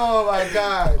 Oh my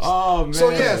gosh. Oh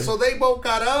man. So they both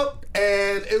got up,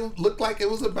 and it looked like it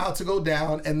was about to go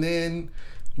down, and then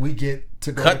we get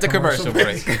to go cut the commercial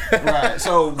break. Right.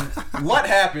 So what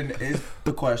happened is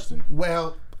the question.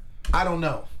 Well, I don't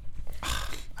know.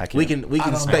 We can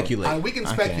speculate. We can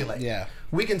speculate. Yeah.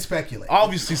 We can speculate.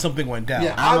 Obviously, something went down.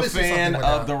 Yeah. I'm a Obviously fan something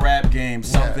went of down. the rap game.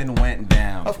 Something went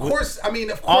down. Of course.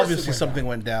 Obviously, something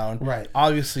went down. Right.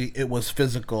 Obviously, it was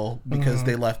physical because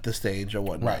they left the stage or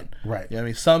whatnot. Right. You know what I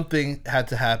mean? Something had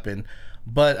to happen,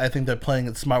 but I think they're playing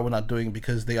it smart. We're not doing it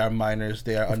because they are minors.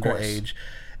 They are underage.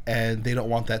 And they don't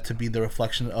want that to be the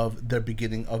reflection of their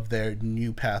beginning of their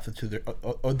new path to their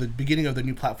or the beginning of their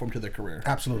new platform to their career.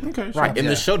 Absolutely. Okay, right. And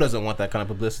the show doesn't want that kind of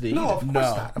publicity. No,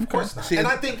 either. of course not. And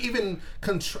I think even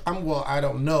I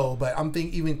don't know, but I'm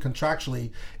thinking even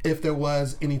contractually, if there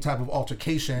was any type of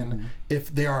altercation,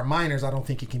 if there are minors, I don't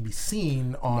think it can be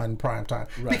seen on prime time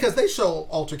because they show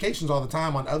altercations all the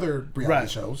time on other reality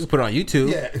shows. Just put it on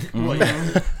YouTube. Yeah,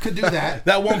 could do that.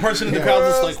 That one person in the crowd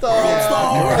was like,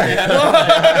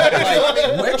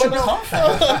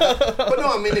 But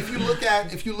no, I mean, if you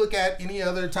look at any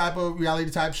other type of reality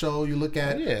type show, you look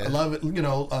at Love It,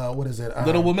 what is it?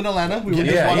 Little Women Atlanta. We were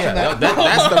just watching that.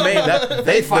 That's the main.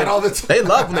 They fight all the time. They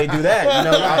love when they do that.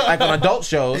 Like on adult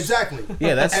shows. Exactly.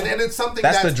 Yeah, and it's something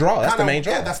that's the draw. That's the main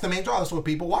draw. Yeah, that's the main draw. That's what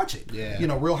people watch it. Yeah.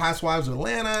 Real Housewives of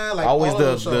Atlanta. Like always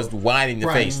the wine in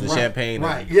your face, the champagne.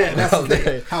 Right. Yeah, that's the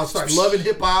thing. How it starts. Love and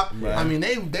hip hop. Right. I mean,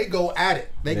 they go at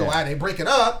it. They break it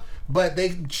up. But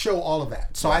they show all of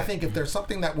that. So I think if there's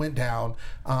something that went down,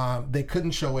 they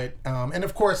couldn't show it. And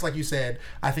of course, like you said,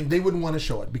 I think they wouldn't want to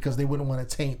show it because they wouldn't want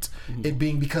to taint it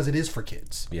being because it is for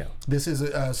kids. Yeah. This is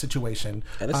a situation.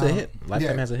 And it's a hit.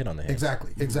 Lifetime has a hit on the head.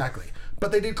 Exactly.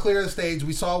 But they did clear the stage.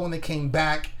 We saw when they came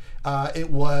back, it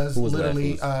was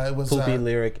literally it was Poopy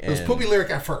Lyric. It was Poopy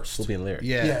Lyric at first. Poopy and Lyric.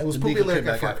 Yeah, it was Poopy Lyric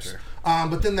at first.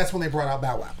 But then that's when they brought out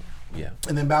Bow Wow. Yeah.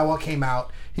 And then Bow Wow came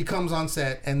out. He comes on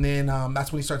set, and then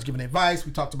that's when he starts giving advice.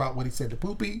 We talked about what he said to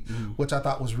Poopy, which I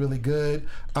thought was really good.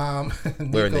 Nico,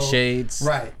 wearing the shades.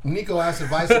 Right. Nico asked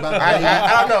advice about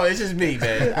I don't know. It's just me,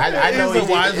 man. I know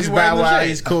he's Bow Wow.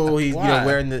 He's cool. He's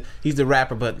wearing he's the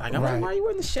rapper, but like, I'm like, why are you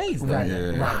wearing the shades? Right.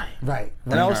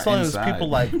 And I was telling those people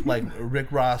like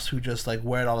Rick Ross who just like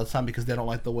wear it all the time because they don't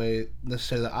like the way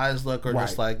necessarily the eyes look or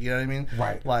just like, you know what I mean?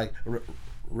 Right. Like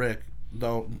Rick.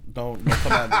 Don't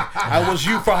come at me. I was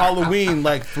you for Halloween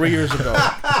like 3 years ago.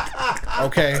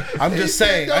 Okay? I'm just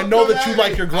saying. I know that you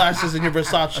like your glasses and your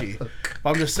Versace.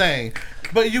 I'm just saying.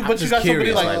 But you got somebody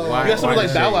curious, like why- you got somebody why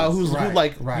like the Bow Wow shades?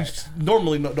 who Right. you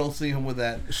normally don't see him with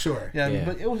that. Sure. Yeah, Yeah.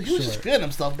 but he was just feeling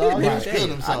himself, dog. He was feeling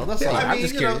himself. That's all. I mean,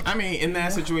 just you know, curious. I mean, in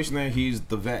that situation there, he's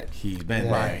the vet. He's been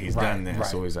there. He's done there. right.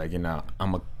 So he's like, I'm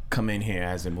gonna come in here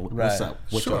as in, what's Right. up?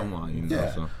 What Sure. y'all want? You know.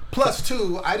 Yeah. So. Plus,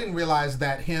 too, I didn't realize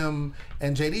that him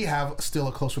and JD have still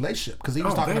a close relationship because he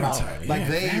was talking very about tight. like Yeah,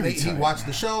 very he tight. watched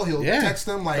the show, he'll text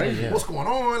them like, what's going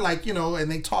on, like and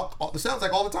they talk. It sounds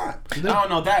like all the time. I don't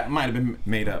know. That might have been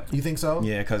made up. You think so?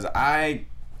 Yeah, because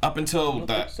up until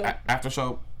the after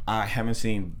show, I haven't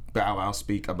seen Bow Wow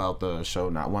speak about the show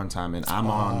not one time, and I'm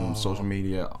on social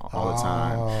media all the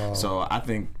time. So I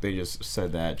think they just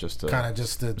said that just to Kind of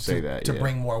just to say that to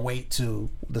bring more weight to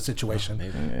the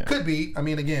situation. Could be. I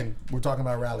mean, again, we're talking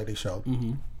about a reality show.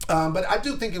 But I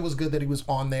do think it was good that he was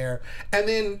on there, and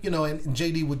then and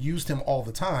JD would use him all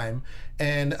the time,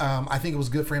 and I think it was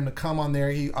good for him to come on there.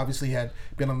 He obviously had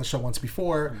been on the show once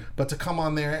before, but to come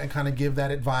on there and kind of give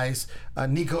that advice.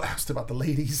 Nico asked about the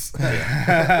ladies, what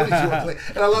did you want to play?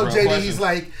 And I love JD.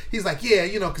 Question. He's like, yeah,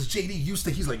 because JD used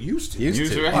to. He's like used to.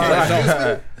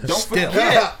 Don't forget,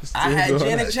 I had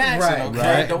Janet Jackson. Right, Okay,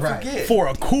 right, don't right. forget. For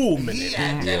a cool minute. He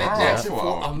had Janet Jackson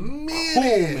for a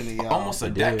minute. Almost a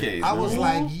decade. I was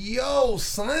like, yo,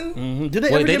 son. Did they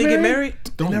Wait, ever they didn't get married?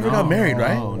 They never got married,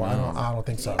 right? I don't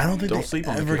think so. I don't think Don't they sleep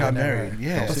on the ever kid. got Never. married.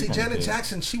 Yeah. But see, on Janet the kid.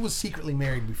 Jackson, she was secretly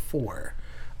married before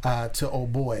to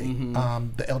old boy,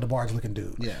 the El DeBarge looking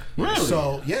dude. Yeah. Really?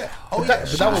 So yeah. Oh yeah. But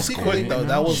that was quick though.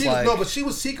 That was like no, but she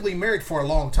was secretly married for a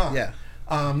long time. Yeah.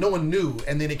 No one knew,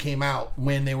 and then it came out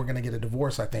when they were going to get a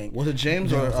divorce. I think. was it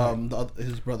James or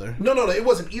his brother? No, it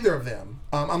wasn't either of them.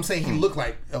 I'm saying he looked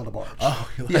like El DeBarge. Oh,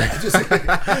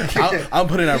 yeah. I'm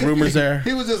putting out rumors there.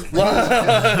 He was just,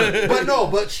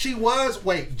 but she was.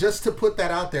 Wait, just to put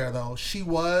that out there though, she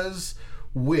was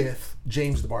with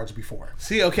James DeBarge before.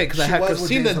 See, okay, because I She had was with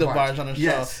seen the James DeBarge on the show,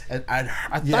 Yes. and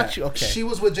I thought you okay. She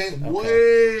was with James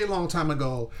way long time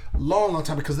ago, long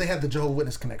time because they had the Jehovah's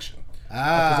Witness connection.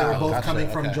 Because they were both coming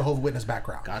from Jehovah's Witness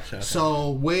background. Gotcha. Okay.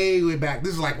 So way back.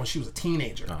 This is like when she was a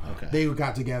teenager. okay. They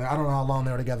got together. I don't know how long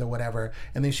they were together, whatever.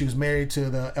 And then she was married to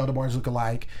the El DeBarge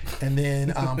lookalike, and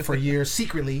then for years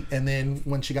secretly. And then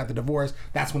when she got the divorce,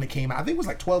 that's when it came out. I think it was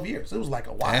like 12 years. It was like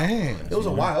a while. Dang. It was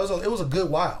a while. It was a good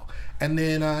while. And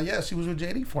then she was with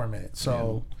JD for a minute.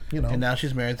 So And now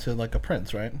she's married to like a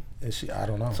prince, right? is she? I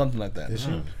don't know. Something like that. Is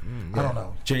she? I don't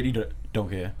know. JD don't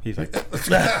care. He's like,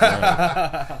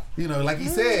 Like he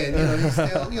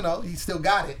said, he still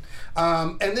got it.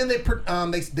 And then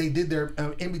they did their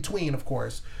in between. Of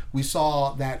course, we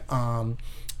saw that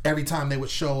every time they would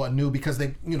show a new because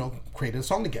they created a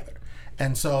song together.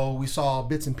 And so we saw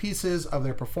bits and pieces of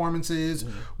their performances,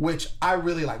 which I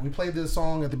really like. We played this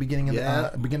song at the beginning of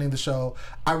the show.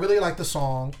 I really like the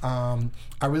song.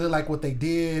 I really like what they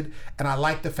did, and I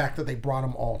like the fact that they brought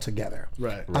them all together.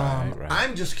 Right.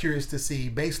 I'm just curious to see,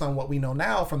 based on what we know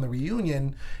now from the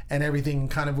reunion and everything,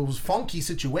 kind of it was funky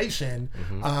situation.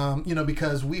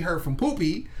 Because we heard from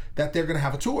Poopy that they're going to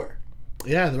have a tour.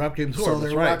 Yeah, the Rap Game tour. So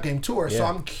that's the right. Rap Game tour. Yeah. So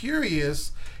I'm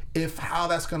curious if how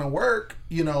that's going to work.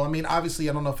 Obviously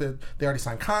I don't know if they already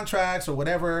signed contracts or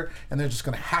whatever, and they're just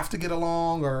going to have to get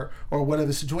along or whatever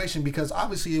the situation, because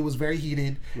obviously it was very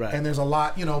heated, Right. and there's a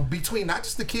lot, between not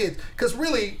just the kids, because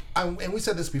really, and we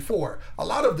said this before, a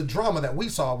lot of the drama that we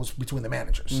saw was between the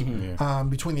managers,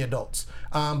 between the adults.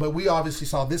 But we obviously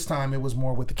saw this time it was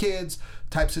more with the kids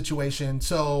type situation.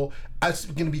 So I'm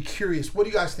going to be curious. What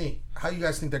do you guys think? How do you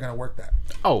guys think they're going to work that?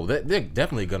 Oh, they're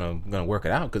definitely gonna work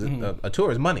it out because a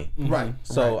tour is money, Right.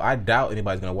 So I doubt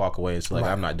anybody's gonna walk away and say like,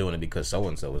 Right. I'm not doing it because so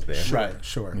and so was there. Right.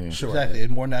 Sure. Exactly.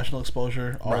 And more national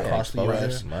exposure all across the Exposure,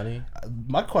 U.S. money.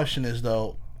 My question is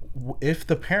though, if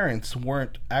the parents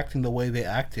weren't acting the way they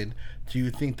acted, do you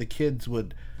think the kids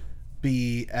would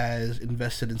be as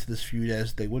invested into this feud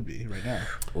as they would be right now?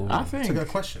 I It's a think good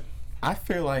question. I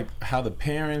feel like how the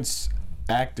parents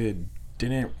acted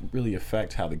didn't really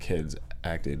affect how the kids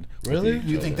acted. with Really? each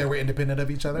You other. think they were independent of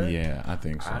each other? Yeah, I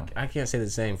think so. I can't say the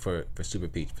same for Super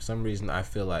Peach. For some reason, I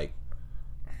feel like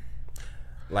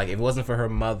if it wasn't for her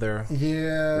mother,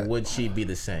 Yeah. would she be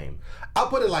the same? I'll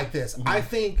put it like this. I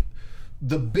think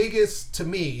the biggest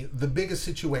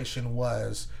situation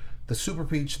was the Super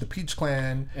Peach, the Peach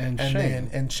Clan, And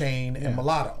Shane and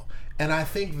Mulatto. And I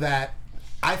think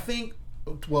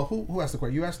well, who asked the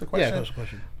question? You asked the question? Yeah, that's the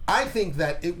question. I think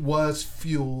that it was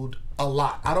fueled a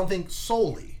lot. I don't think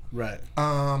solely. Right.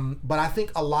 But I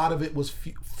think a lot of it was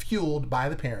fueled by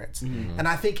the parents. And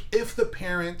I think if the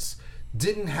parents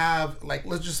didn't have, like,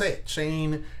 let's just say it,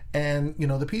 Shane and, you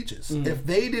know, the Peaches. If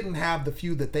they didn't have the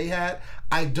feud that they had,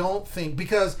 I don't think,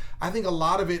 because I think a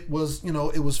lot of it was, you know,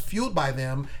 it was fueled by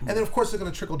them, and then of course they're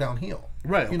going to trickle downhill.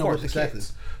 Right, you know, with the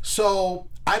kids. So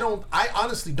I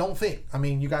honestly don't think, I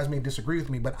mean, you guys may disagree with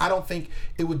me, but I don't think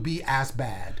it would be as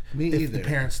bad if the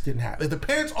parents didn't have. If the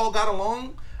parents all got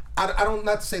along, I don't,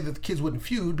 not to say that the kids wouldn't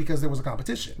feud because there was a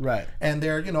competition. Right. And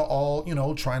they're, you know, all, you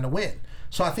know, trying to win.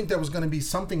 So I think there was going to be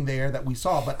something there that we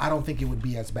saw, but I don't think it would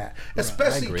be as bad,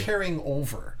 especially carrying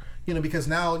over, you know, because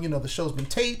now, you know, the show's been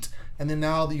taped, and then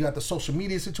now that you got the social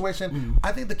media situation,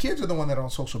 I think the kids are the one that are on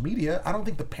social media. I don't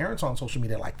think the parents are on social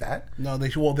media like that. No, they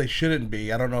shouldn't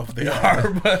be. I don't know if they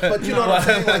are, but you know what I'm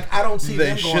saying? Like, I don't see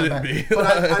them going back. Be.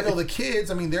 But I know the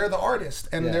kids. I mean, they're the artists,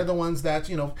 and they're the ones that,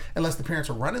 you know, unless the parents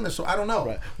are running the show, I don't know.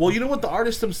 Right. Well, you know what? The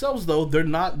artists themselves, though, they're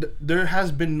not. There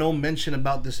has been no mention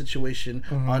about the situation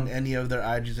on any of their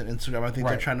IGs and Instagram. I think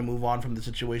they're trying to move on from the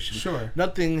situation. Sure.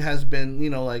 Nothing has been,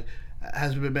 you know, like,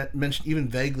 has been mentioned even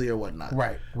vaguely or whatnot.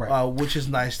 Right. Which is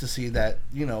nice to see that,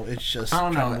 you know, it's just I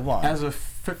don't trying know. to move on.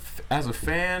 As a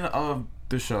fan of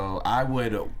the show, I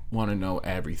would want to know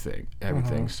everything.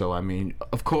 So I mean,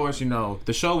 of course, you know,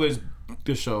 the show is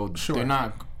the show. Sure. They're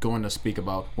not going to speak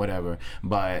about whatever,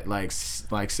 but like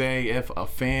say if a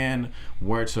fan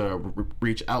were to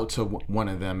reach out to one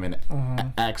of them and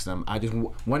ask them, I just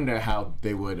wonder how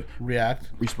they would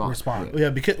respond. Yeah,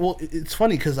 because it's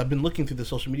funny because I've been looking through the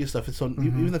social media stuff. So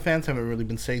even the fans haven't really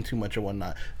been saying too much or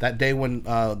whatnot. That day when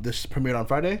this premiered on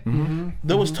Friday,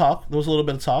 there was talk. There was a little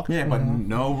bit of talk. Yeah, but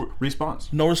no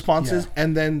response. No responses,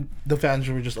 and then the fans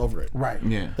were just over it. Right.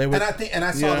 Yeah. They were, and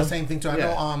I saw the same thing too. I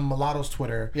know on Mulatto's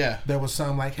Twitter, there was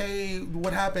some like, hey,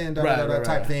 what happened?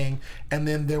 Type thing, and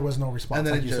then there was no response. And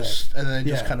then like it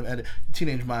just kind of ended.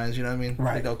 Teenage minds, you know what I mean?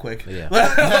 Right. They go quick. Yeah.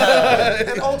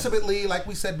 And ultimately, like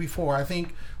we said before, I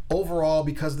think overall,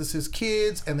 because this is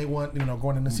kids and they want, you know,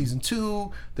 going into season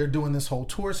 2, they're doing this whole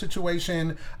tour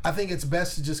situation. I think it's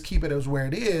best to just keep it as where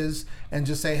it is and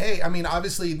just say, hey, I mean,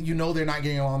 obviously, you know, they're not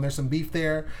getting along. There's some beef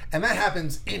there, and that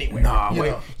happens anywhere. Nah,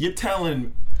 wait. You're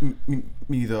telling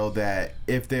me though that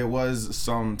if there was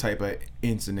some type of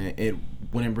incident, it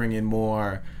wouldn't bring in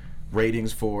more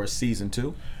ratings for season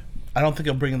 2? I don't think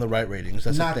it'll bring in the right ratings.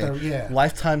 That's Not the thing. yeah.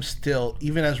 Lifetime still,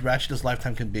 even as ratchet as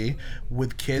Lifetime can be,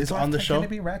 with kids on the show. Can it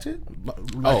be ratchet? The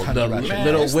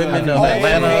Little Women of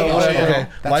Atlanta. Okay.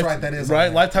 That's right. That is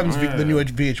right. Lifetime's the new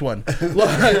VH1.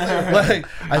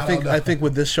 I think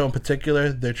with this show in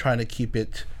particular, they're trying to keep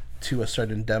it to a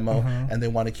certain demo, and they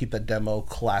want to keep that demo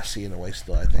classy in a way.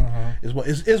 Still, I think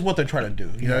is what they're trying to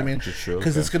do. You know what I mean?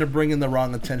 Because it's going to bring in the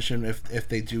wrong attention if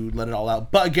they do let it all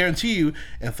out. But I guarantee you,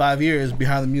 in 5 years,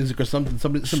 behind the music or something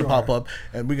pop up,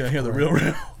 and we're gonna hear the real.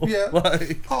 Yeah.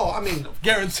 I mean,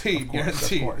 guaranteed.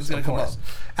 It's gonna come up.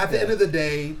 At the end of the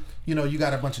day, you know, you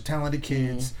got a bunch of talented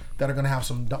kids that are going to have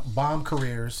some bomb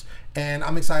careers, and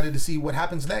I'm excited to see what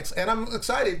happens next. And I'm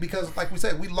excited because, like we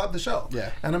said, we love the show. Yeah.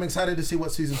 And I'm excited to see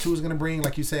what season 2 is going to bring.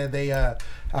 Like you said, they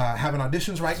having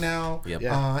auditions right now. Yep.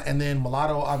 And then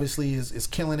Mulatto obviously is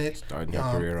killing it. Starting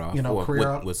her career off. You know, career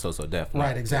up with So Def.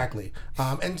 Right, exactly.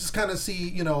 And just kind of see,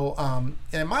 you know,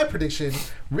 and my prediction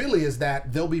really is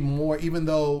that there'll be more, even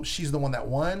though she's the one that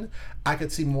won, I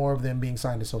could see more of them being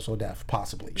signed to So Def,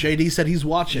 possibly. JD said he's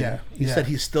watching. He said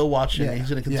he's still watching. And he's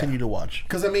going to continue to watch.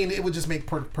 Because, I mean, it would just make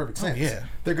perfect sense.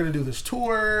 They're going to do this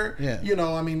tour. You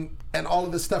know, I mean, and all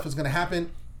of this stuff is going to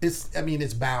happen. It's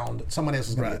bound. Someone else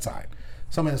is going to get signed.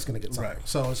 Someone else is going to get signed.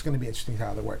 So it's going to be interesting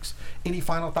how that works. Any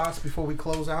final thoughts before we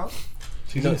close out?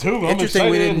 Season 2.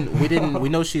 Interesting. We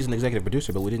know she's an executive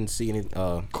producer, but we didn't see any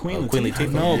Queen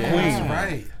Latifah. No, Queen. That's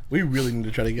right. We really need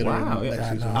to try to get her next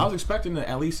season. I was expecting to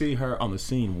at least see her on the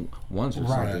scene once or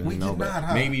something. We did not.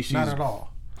 Huh? Maybe she's not at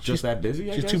all. Just that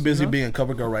busy. She's too busy being a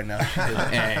cover girl right now.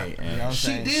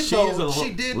 She did though.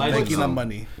 She did making that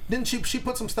money. Didn't she? She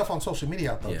put some stuff on social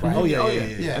media out though. Yeah. Right? Oh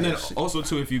yeah. And then also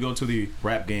too, if you go to the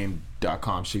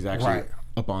rapgame.com, she's actually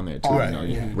up on there too.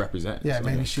 You know, represent. Yeah, so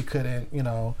maybe she couldn't. You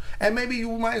know, and maybe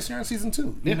you might see her in season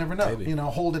 2. You never know. Maybe. You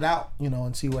know, hold it out. You know,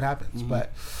 and see what happens.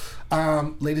 But.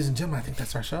 Ladies and gentlemen, I think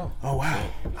that's our show. Oh wow!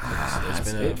 It's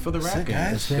been it for the rap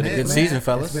game. It's been a good season,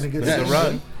 fellas. It's been a good season.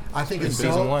 Run. I think it's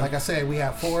dope. 1. Like I said, we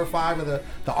have 4 or 5 of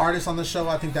the artists on the show.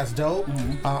 I think that's dope.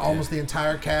 Almost the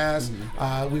entire cast.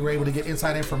 We were able to get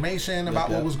inside information about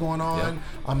what was going on.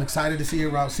 I'm excited to see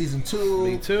about season 2.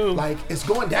 Me too. Like, it's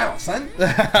going down, son.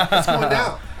 It's going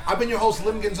down. I've been your host,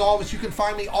 Lim Gonzalez. You can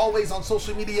find me always on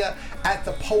social media at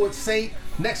The Poet Saint.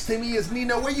 Next to me is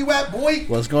Nino. Where you at, boy?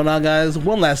 What's going on, guys?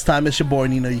 One last time, it's your boy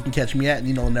Nino. You can catch me at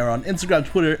Nino Nera on Instagram,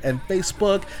 Twitter, and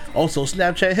Facebook. Also,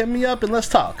 Snapchat, hit me up and let's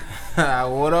talk.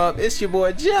 What up? It's your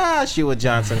boy Joshua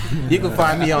Johnson. You can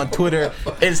find me on Twitter,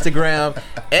 Instagram,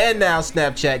 and now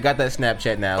Snapchat. Got that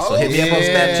Snapchat now, so hit me up on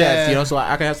Snapchat, so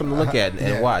I can have something to look at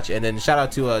and watch. And then shout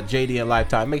out to JD and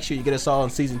Lifetime. Make sure you get us all in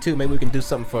season 2. Maybe we can do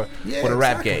something for the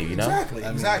rap game, Exactly.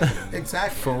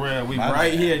 For real, we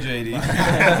right here,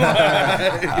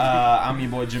 JD. I'm your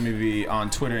boy Jimmy V on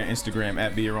Twitter and Instagram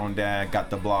at Be Your Own Dad. Got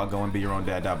the blog going,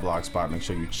 BeYourOwnDad.blogspot. Make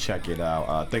sure you check it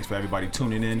out. Thanks for everybody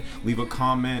tuning in. Leave a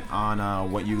comment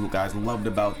on what you guys loved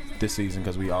about this season,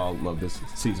 because we all love this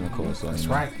season, of course. That's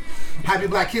right. Happy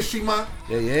Black History Month.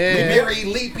 Yeah.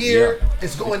 Leap year. Yeah.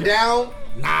 It's going down.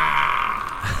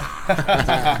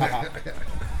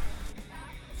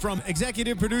 From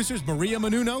executive producers Maria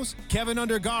Menounos, Kevin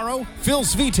Undergaro, Phil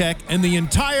Svitek, and the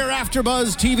entire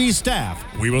AfterBuzz TV staff,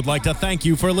 we would like to thank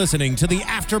you for listening to the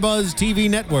AfterBuzz TV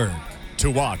network.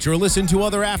 To watch or listen to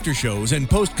other after shows and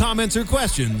post comments or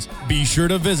questions, be sure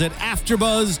to visit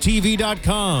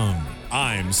AfterBuzzTV.com.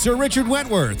 I'm Sir Richard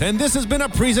Wentworth, and this has been a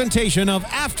presentation of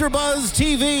AfterBuzz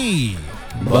TV.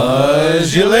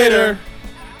 Buzz you later.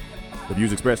 The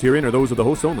views expressed herein are those of the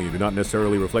hosts only and do not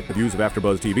necessarily reflect the views of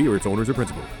AfterBuzz TV or its owners or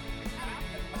principals.